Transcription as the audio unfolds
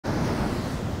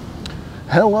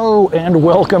Hello and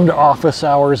welcome to Office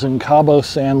Hours in Cabo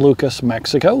San Lucas,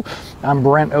 Mexico. I'm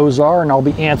Brent Ozar and I'll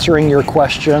be answering your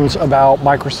questions about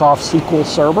Microsoft SQL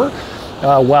Server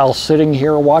while sitting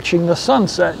here watching the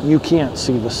sunset. You can't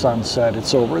see the sunset,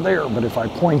 it's over there, but if I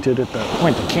point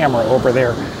the camera over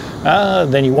there,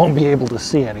 then you won't be able to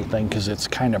see anything because it's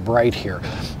kind of bright here.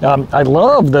 I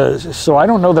love so I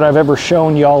don't know that I've ever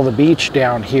shown y'all the beach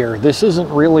down here. This isn't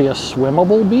really a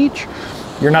swimmable beach.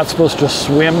 You're not supposed to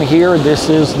swim here. This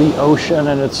is the ocean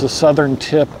and it's the southern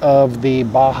tip of the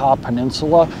Baja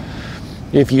Peninsula.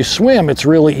 If you swim, it's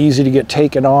really easy to get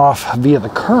taken off via the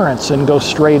currents and go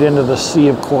straight into the Sea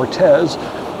of Cortez.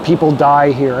 People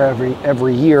die here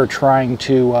every year trying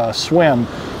to swim,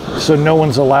 so no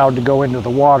one's allowed to go into the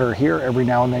water here. Every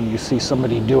now and then you see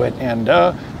somebody do it and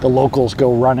the locals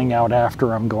go running out after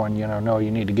them going, no, you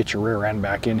need to get your rear end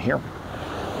back in here.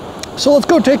 So let's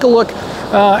go take a look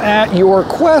at your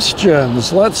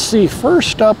questions. Let's see,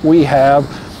 first up we have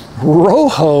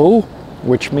RoJo,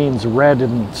 which means red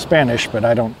in Spanish, but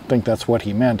I don't think that's what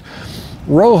he meant.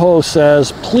 RoJo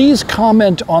says, please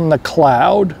comment on the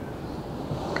cloud.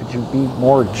 Could you be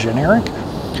more generic?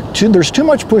 There's too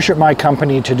much push at my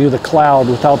company to do the cloud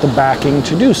without the backing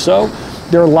to do so.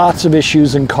 There are lots of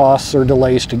issues and costs or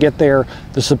delays to get there.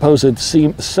 The supposed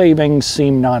savings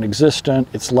seem non-existent.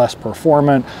 It's less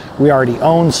performant. We already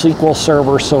own SQL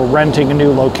Server, so renting a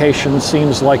new location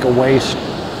seems like a waste.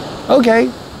 Okay.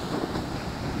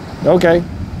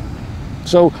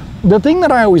 So the thing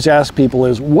that I always ask people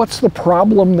is, what's the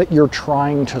problem that you're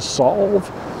trying to solve?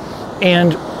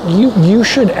 And you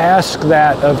should ask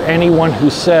that of anyone who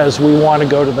says we want to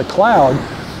go to the cloud.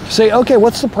 Say, okay,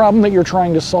 what's the problem that you're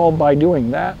trying to solve by doing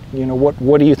that?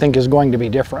 What do you think is going to be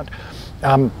different?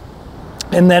 And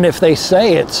then if they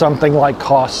say it's something like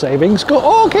cost savings, go,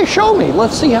 oh, okay, show me.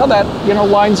 Let's see how that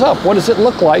lines up. What does it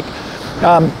look like?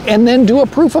 And then do a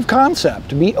proof of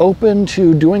concept. Be open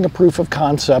to doing a proof of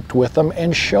concept with them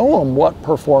and show them what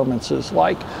performance is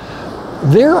like.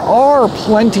 There are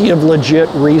plenty of legit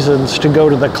reasons to go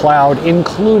to the cloud,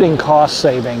 including cost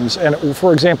savings. And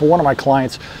for example, one of my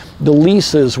clients, the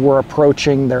leases were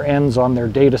approaching their ends on their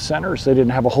data centers. They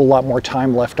didn't have a whole lot more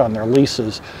time left on their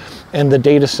leases. And the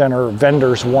data center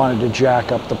vendors wanted to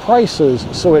jack up the prices,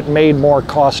 so it made more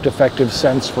cost-effective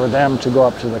sense for them to go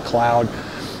up to the cloud.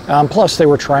 Plus, they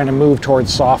were trying to move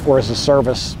towards software as a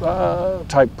service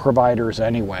type providers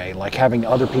anyway, like having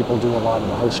other people do a lot of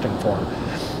the hosting for them.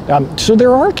 So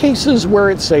there are cases where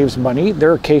it saves money.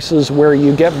 There are cases where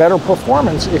you get better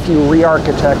performance if you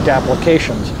re-architect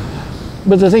applications.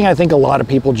 But the thing I think a lot of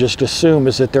people just assume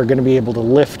is that they're going to be able to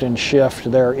lift and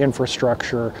shift their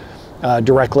infrastructure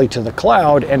directly to the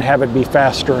cloud and have it be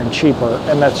faster and cheaper,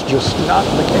 and that's just not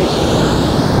the case.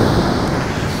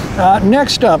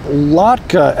 Next up,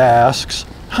 Latka asks,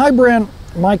 hi Brent,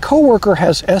 my coworker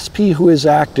has SP who is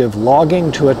active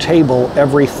logging to a table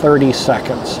every 30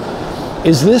 seconds.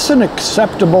 Is this an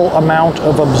acceptable amount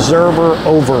of observer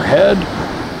overhead?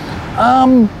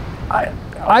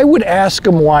 I would ask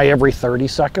them why every 30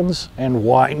 seconds and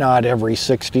why not every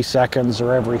 60 seconds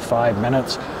or every 5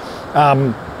 minutes.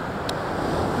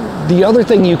 The other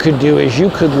thing you could do is you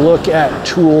could look at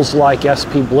tools like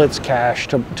SP Blitz Cache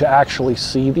to actually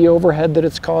see the overhead that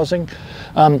it's causing.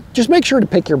 Just make sure to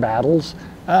pick your battles.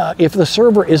 If the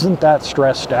server isn't that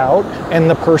stressed out and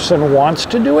the person wants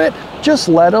to do it, just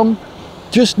let them.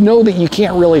 Just know that you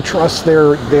can't really trust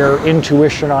their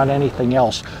intuition on anything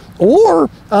else. Or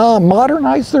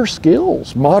modernize their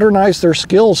skills. Modernize their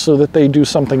skills so that they do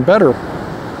something better.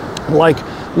 Like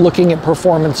looking at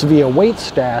performance via wait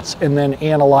stats and then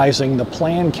analyzing the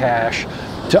plan cache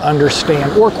to understand,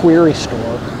 or query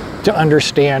store, to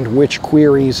understand which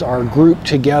queries are grouped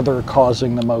together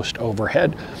causing the most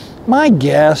overhead. My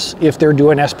guess, if they're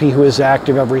doing SP who is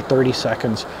active every 30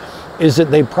 seconds, is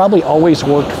that they probably always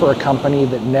worked for a company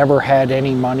that never had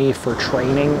any money for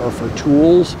training or for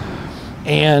tools,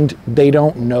 and they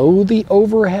don't know the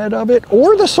overhead of it,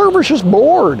 or the server's just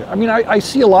bored. I mean, I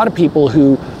see a lot of people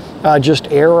who just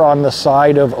err on the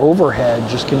side of overhead,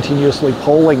 just continuously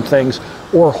polling things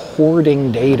or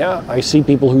hoarding data. I see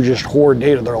people who just hoard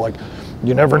data. They're like,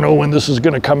 you never know when this is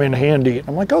going to come in handy.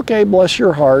 I'm like, okay, bless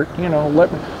your heart.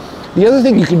 The other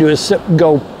thing you can do is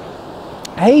go,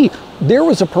 hey, there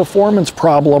was a performance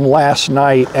problem last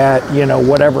night at,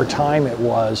 whatever time it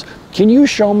was. Can you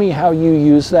show me how you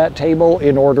use that table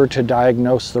in order to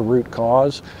diagnose the root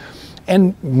cause?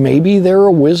 And maybe they're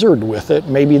a wizard with it.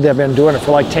 Maybe they've been doing it for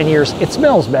like 10 years. It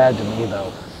smells bad to me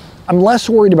though. I'm less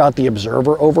worried about the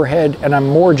observer overhead, and I'm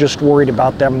more just worried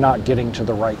about them not getting to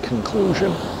the right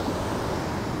conclusion.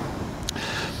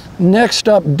 Next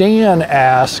up, Dan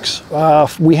asks,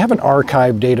 we have an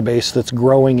archive database that's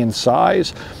growing in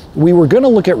size. We were going to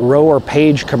look at row or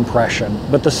page compression,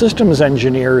 but the systems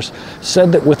engineers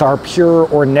said that with our pure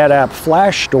or netapp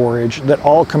flash storage, that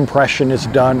all compression is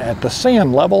done at the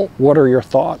SAN level. What are your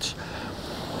thoughts?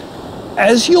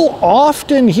 As you'll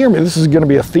often hear me, this is going to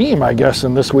be a theme, I guess,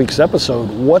 in this week's episode.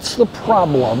 What's the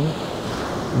problem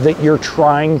that you're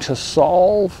trying to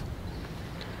solve?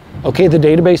 Okay, the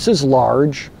database is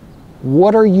large.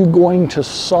 What are you going to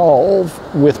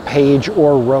solve with page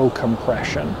or row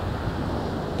compression?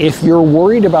 If you're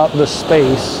worried about the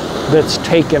space that's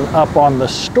taken up on the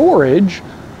storage,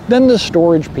 then the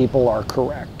storage people are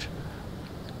correct.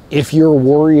 If you're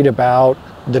worried about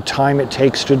the time it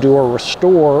takes to do a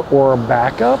restore or a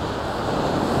backup,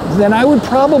 then I would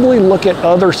probably look at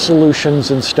other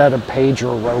solutions instead of page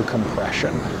or row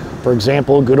compression. For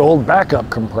example, good old backup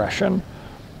compression,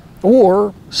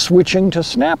 or switching to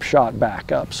snapshot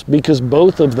backups, because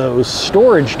both of those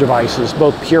storage devices,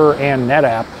 both Pure and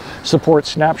NetApp, support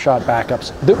snapshot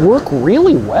backups that work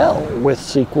really well with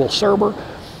SQL Server.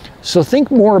 So think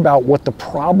more about what the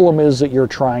problem is that you're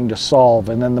trying to solve,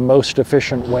 and then the most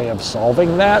efficient way of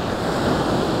solving that.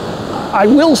 I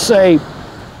will say,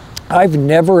 I've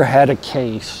never had a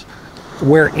case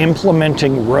where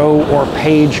implementing row or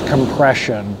page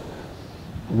compression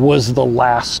was the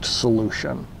last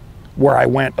solution, where I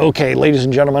went, okay, ladies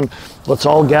and gentlemen, let's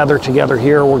all gather together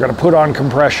here. We're going to put on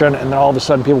compression, and then all of a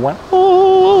sudden people went,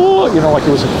 oh, you know, like it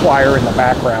was a choir in the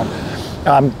background.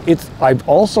 I've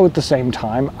also, at the same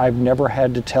time, I've never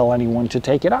had to tell anyone to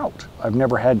take it out. I've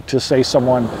never had to say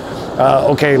someone,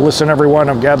 okay, listen everyone,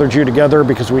 I've gathered you together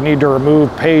because we need to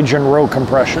remove page and row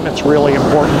compression. It's really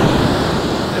important.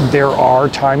 There are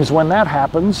times when that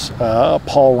happens.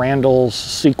 Paul Randall's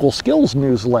SQL Skills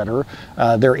newsletter,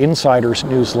 their Insiders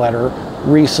newsletter,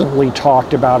 recently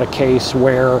talked about a case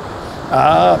where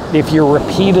if you're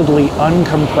repeatedly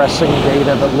uncompressing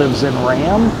data that lives in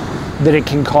RAM, that it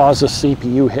can cause a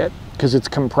CPU hit because it's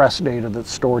compressed data that's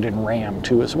stored in RAM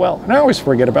too as well. And I always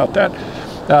forget about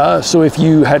that. So if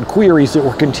you had queries that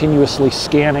were continuously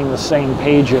scanning the same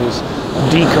pages,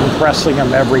 decompressing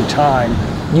them every time,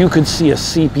 you could see a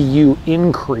CPU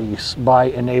increase by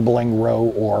enabling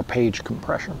row or page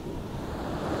compression.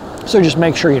 So just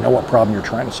make sure you know what problem you're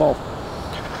trying to solve.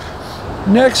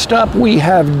 Next up, we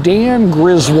have Dan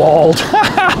Griswold.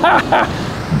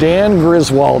 Dan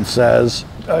Griswold says,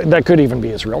 that could even be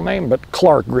his real name, but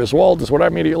Clark Griswold is what I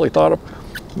immediately thought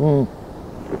of.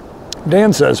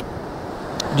 Dan says,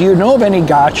 do you know of any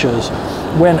gotchas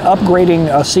when upgrading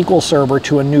a SQL Server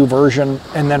to a new version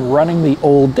and then running the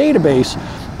old database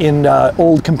in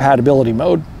old compatibility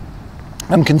mode?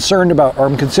 I'm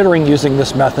considering using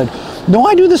this method. No,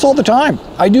 I do this all the time.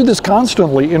 I do this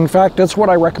constantly. In fact, that's what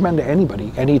I recommend to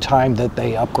anybody, anytime that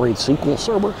they upgrade SQL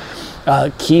Server.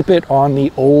 Keep it on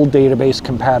the old database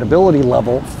compatibility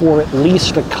level for at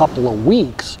least a couple of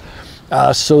weeks,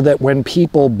 so that when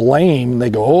people blame, they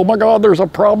go, oh my God, there's a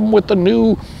problem with the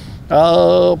new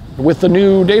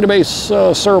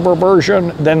database server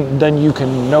version, then you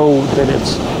can know that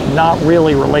it's not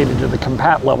really related to the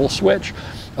compat level switch.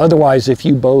 Otherwise, if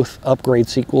you both upgrade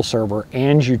SQL Server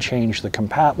and you change the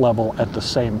compat level at the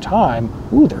same time,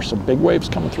 ooh, there's some big waves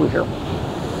coming through here.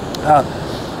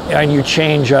 And you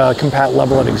change compat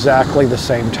level at exactly the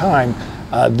same time,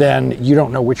 then you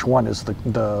don't know which one is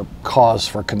the cause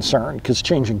for concern, because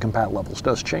changing compat levels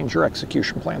does change your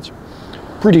execution plans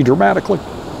pretty dramatically.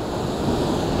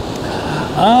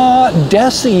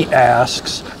 Desi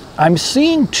asks, I'm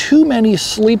seeing too many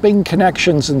sleeping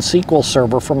connections in SQL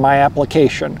Server from my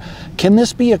application. Can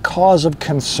this be a cause of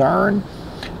concern?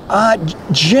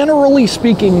 Generally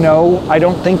speaking, no. I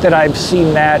don't think that I've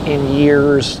seen that in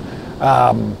years.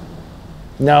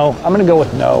 No, I'm going to go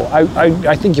with no.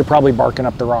 I think you're probably barking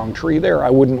up the wrong tree there. I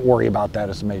wouldn't worry about that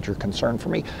as a major concern for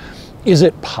me. Is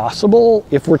it possible,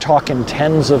 if we're talking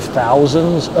tens of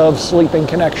thousands of sleeping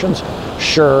connections?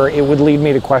 Sure, it would lead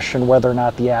me to question whether or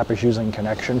not the app is using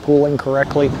connection pooling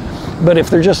correctly. But if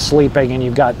they're just sleeping and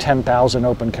you've got 10,000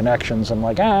 open connections, I'm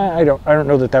like, I don't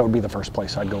know that would be the first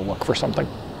place I'd go look for something.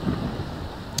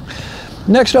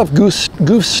 Next up,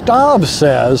 Gustav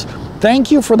says, thank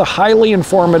you for the highly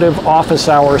informative office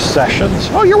hours sessions.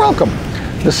 Oh, you're welcome.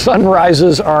 The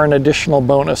sunrises are an additional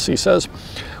bonus, he says.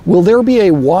 Will there be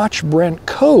a Watch Brent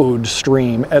Code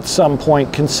stream at some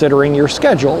point considering your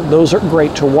schedule? Those are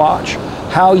great to watch.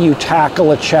 How you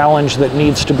tackle a challenge that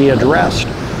needs to be addressed.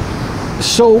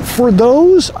 So for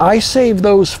those, I save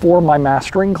those for my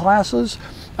mastering classes.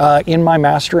 In my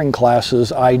mastering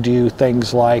classes, I do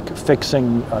things like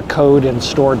fixing code in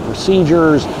stored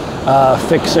procedures,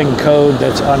 fixing code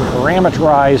that's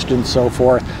unparameterized, and so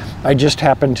forth. I just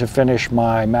happened to finish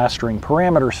my mastering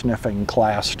parameter sniffing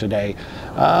class today,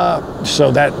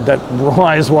 so that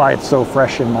is why it's so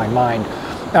fresh in my mind.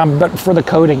 But for the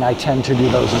coding, I tend to do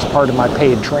those as part of my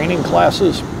paid training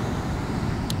classes.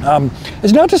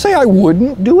 It's not to say I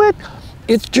wouldn't do it,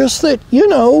 it's just that, you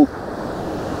know,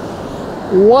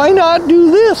 why not do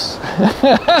this?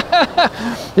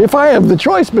 If I have the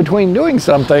choice between doing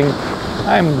something,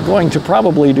 I'm going to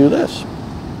probably do this.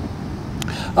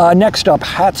 Next up,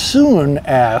 Hatsune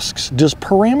asks, does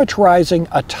parameterizing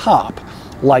a top,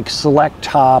 like select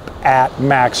top at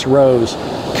max rows,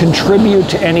 contribute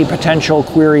to any potential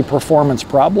query performance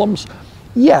problems?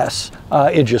 Yes,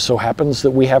 it just so happens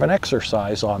that we have an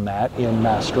exercise on that in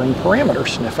mastering parameter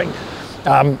sniffing.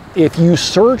 If you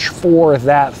search for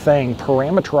that thing,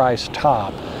 parameterized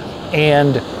top,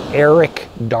 and Eric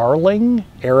Darling,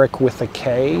 Eric with a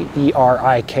K,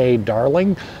 E-R-I-K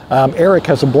Darling. Eric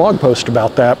has a blog post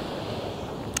about that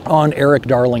on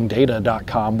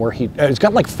ericdarlingdata.com where he's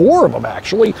got like 4 of them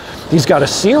actually. He's got a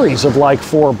series of like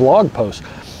 4 blog posts.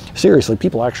 Seriously,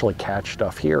 people actually catch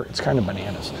stuff here. It's kind of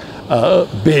bananas.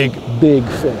 Big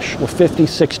fish, 50,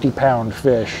 60 pound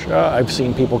fish. I've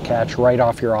seen people catch right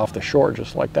off the shore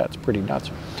just like that. It's pretty nuts.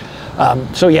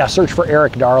 So yeah, search for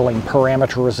Eric Darling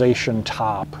parameterization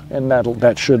top, and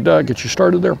that should get you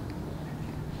started there.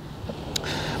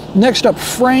 Next up,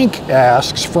 Frank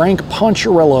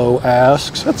Poncherello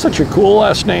asks, that's such a cool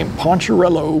last name,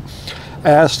 Poncherello,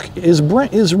 asks,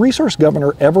 is Resource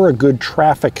Governor ever a good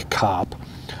traffic cop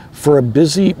for a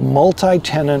busy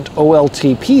multi-tenant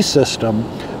OLTP system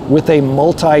with a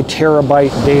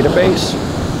multi-terabyte database?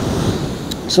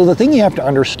 So the thing you have to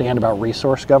understand about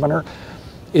Resource Governor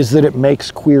is that it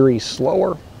makes queries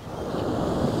slower.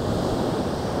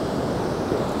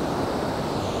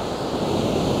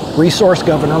 Resource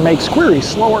Governor makes queries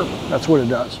slower. That's what it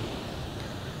does.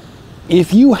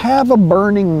 If you have a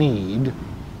burning need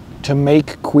to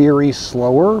make queries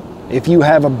slower, if you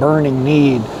have a burning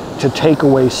need to take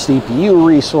away CPU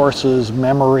resources,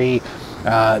 memory,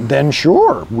 then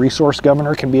sure, Resource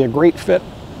Governor can be a great fit.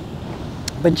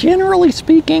 But generally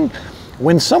speaking,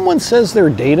 when someone says their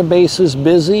database is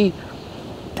busy,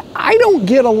 I don't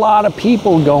get a lot of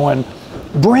people going,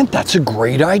 Brent, that's a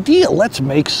great idea. Let's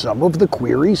make some of the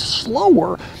queries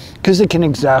slower, because it can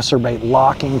exacerbate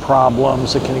locking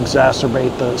problems. It can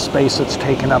exacerbate the space that's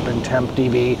taken up in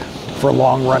TempDB for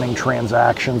long-running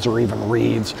transactions or even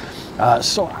reads.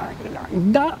 So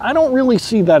I don't really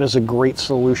see that as a great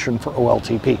solution for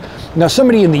OLTP. Now,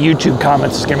 somebody in the YouTube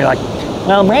comments is going to be like,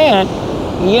 well, Brent,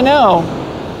 you know,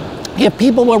 if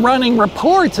people were running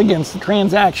reports against the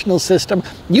transactional system,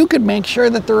 you could make sure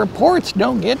that the reports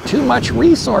don't get too much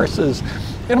resources.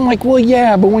 And I'm like, well,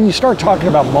 yeah, but when you start talking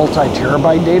about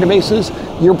multi-terabyte databases,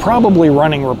 you're probably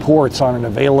running reports on an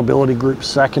availability group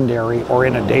secondary or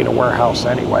in a data warehouse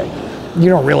anyway. You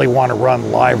don't really want to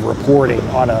run live reporting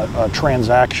on a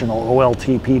transactional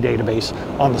OLTP database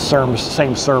on the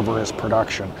same server as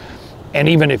production. And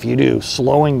even if you do,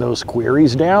 slowing those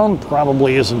queries down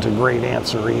probably isn't a great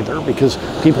answer either, because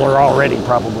people are already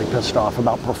probably pissed off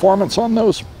about performance on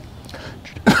those.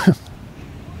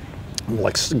 I'm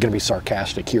like going to be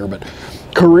sarcastic here, but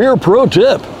career pro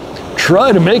tip,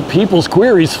 try to make people's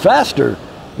queries faster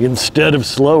instead of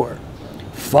slower.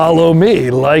 Follow me,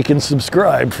 like and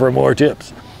subscribe for more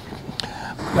tips.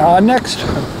 Next,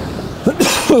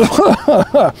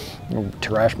 I'll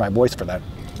trash my voice for that.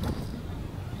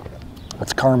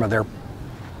 That's karma there.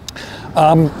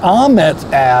 Ahmet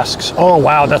asks, oh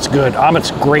wow, that's good.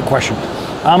 Ahmet's great question.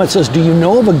 Ahmet says, do you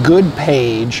know of a good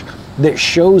page that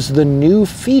shows the new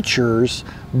features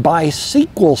by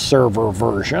SQL Server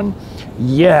version?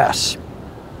 Yes.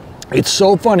 It's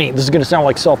so funny. This is going to sound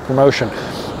like self-promotion.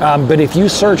 But if you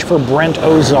search for Brent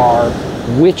Ozar,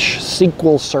 which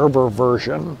SQL Server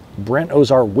version, Brent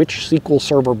Ozar, which SQL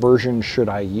Server version should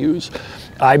I use?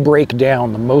 I break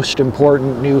down the most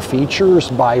important new features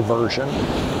by version,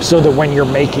 so that when you're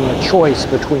making a choice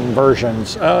between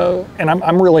versions, and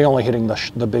I'm really only hitting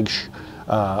the big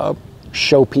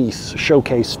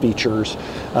showcase features.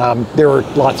 There are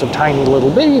lots of tiny little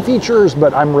baby features,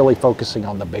 but I'm really focusing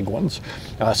on the big ones.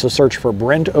 So search for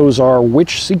Brent Ozar,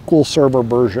 which SQL Server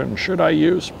version should I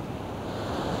use?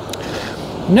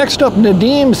 Next up,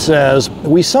 Nedim says,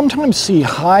 we sometimes see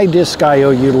high disk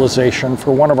I/O utilization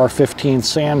for one of our 15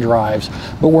 SAN drives,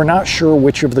 but we're not sure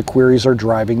which of the queries are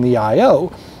driving the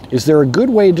I/O. Is there a good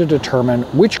way to determine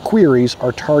which queries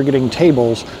are targeting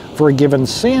tables for a given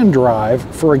SAN drive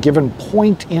for a given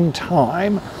point in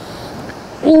time?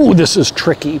 Ooh, this is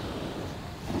tricky.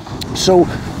 So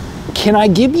can I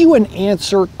give you an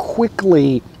answer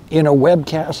quickly in a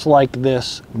webcast like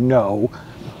this? No.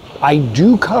 I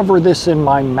do cover this in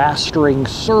my mastering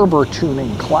server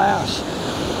tuning class.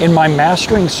 In my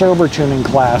mastering server tuning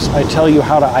class, I tell you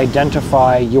how to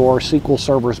identify your SQL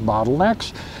Server's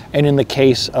bottlenecks. And in the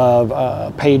case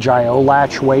of page IO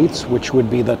latch weights, which would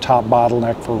be the top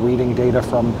bottleneck for reading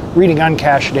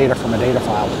uncached data from a data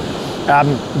file,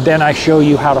 then I show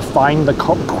you how to find the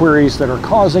queries that are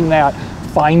causing that,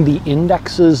 find the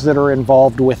indexes that are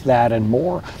involved with that, and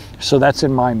more. So that's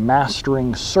in my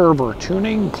mastering server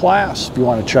tuning class, if you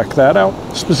want to check that out.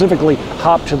 Specifically,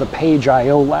 hop to the page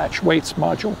IO latch weights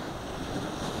module.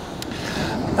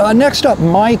 Next up,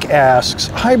 Mike asks,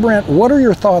 hi Brent, what are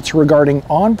your thoughts regarding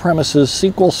on-premises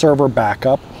SQL Server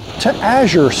backup to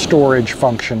Azure storage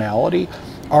functionality?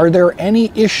 Are there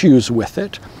any issues with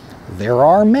it? There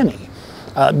are many.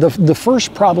 The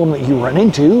first problem that you run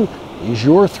into is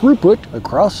your throughput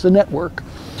across the network.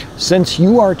 Since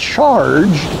you are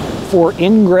charged for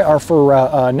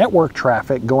network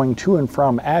traffic going to and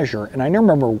from Azure, and I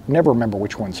never remember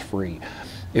which one's free.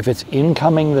 If it's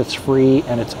incoming that's free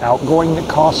and it's outgoing that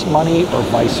costs money, or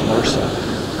vice versa.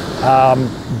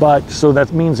 So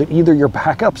that means that either your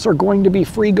backups are going to be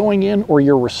free going in or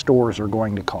your restores are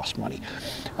going to cost money.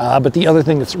 But the other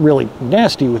thing that's really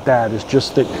nasty with that is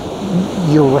just that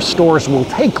your restores will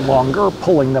take longer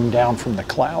pulling them down from the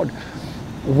cloud.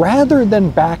 Rather than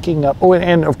backing up, oh,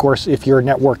 and of course, if your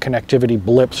network connectivity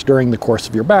blips during the course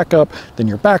of your backup, then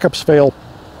your backups fail.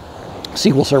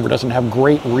 SQL Server doesn't have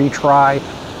great retry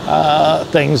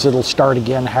things. It'll start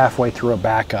again halfway through a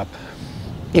backup.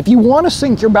 If you want to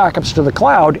sync your backups to the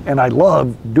cloud, and I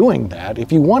love doing that,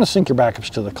 if you want to sync your backups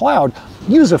to the cloud,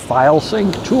 use a file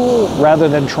sync tool rather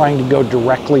than trying to go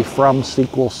directly from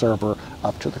SQL Server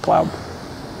up to the cloud.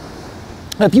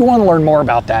 If you want to learn more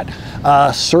about that,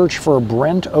 search for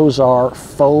Brent Ozar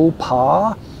Faux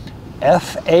Pas,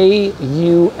 F-A-U-X-P-A-A-S.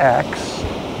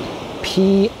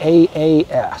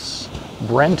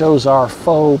 Brent Ozar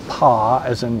Faux Pas,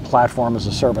 as in platform as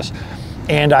a service.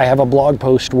 And I have a blog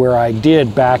post where I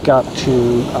did back up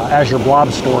to Azure Blob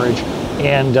Storage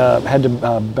and had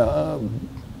to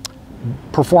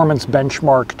performance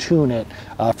benchmark tune it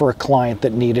for a client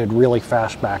that needed really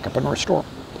fast backup and restore.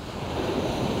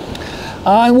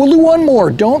 And we'll do one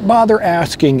more. Don't Bother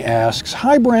Asking asks,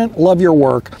 hi Brent, love your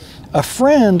work. A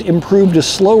friend improved a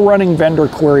slow-running vendor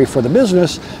query for the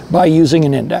business by using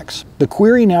an index. The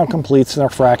query now completes in a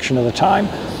fraction of the time,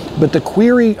 but the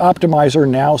query optimizer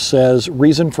now says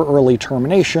reason for early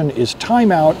termination is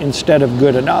timeout instead of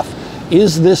good enough.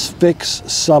 Is this fix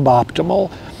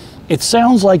suboptimal? It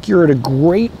sounds like you're at a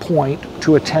great point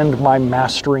to attend my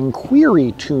mastering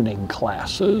query tuning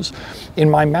classes. In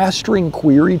my mastering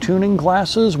query tuning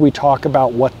classes, we talk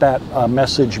about what that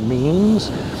message means.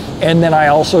 And then I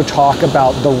also talk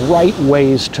about the right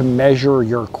ways to measure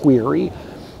your query.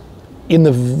 In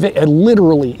the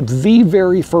literally the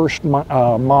very first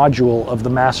module of the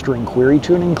Mastering Query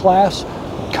Tuning class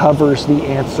covers the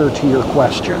answer to your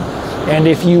question. And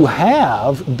if you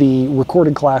have the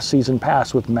recorded class season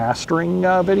pass with mastering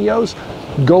videos,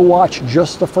 go watch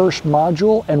just the first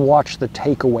module and watch the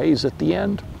takeaways at the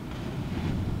end.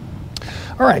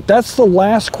 All right, that's the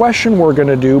last question we're going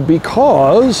to do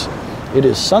because it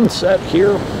is sunset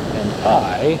here and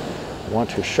I want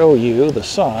to show you the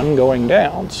sun going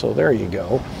down. So there you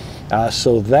go.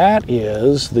 So that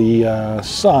is the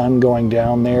sun going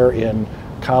down there in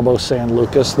Cabo San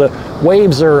Lucas. The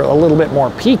waves are a little bit more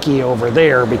peaky over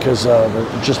there because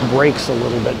it just breaks a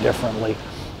little bit differently.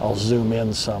 I'll zoom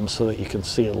in some so that you can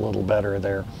see it a little better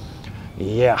there.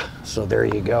 Yeah, so there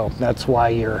you go. That's why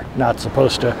you're not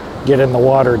supposed to get in the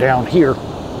water down here.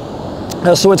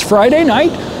 So it's Friday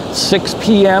night, 6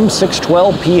 p.m.,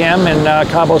 6:12 p.m. in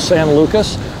Cabo San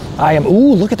Lucas. I am,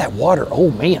 ooh, look at that water.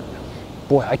 Oh man,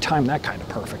 boy, I timed that kind of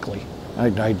perfectly.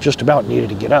 I just about needed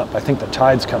to get up. I think the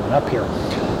tide's coming up here.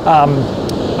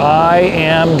 I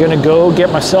am gonna go get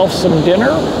myself some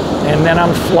dinner and then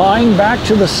I'm flying back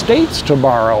to the States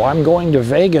tomorrow. I'm going to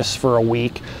Vegas for a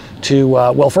week to,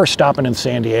 well, first stopping in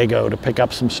San Diego to pick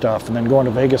up some stuff and then going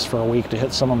to Vegas for a week to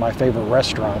hit some of my favorite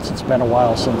restaurants. It's been a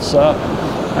while since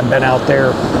I've been out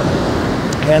there.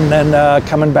 And then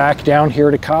coming back down here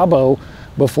to Cabo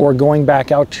before going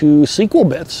back out to SQL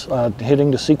Bits,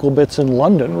 hitting to SQL Bits in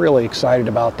London. Really excited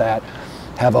about that.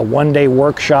 Have a one-day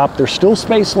workshop. There's still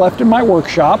space left in my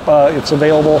workshop. It's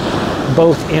available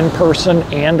both in person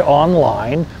and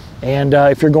online. And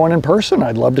if you're going in person,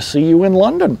 I'd love to see you in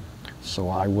London. So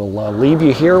I will leave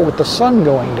you here with the sun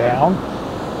going down.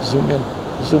 Zoom in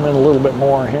a little bit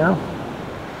more here,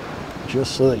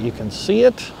 just so that you can see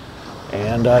it.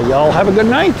 And y'all have a good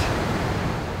night.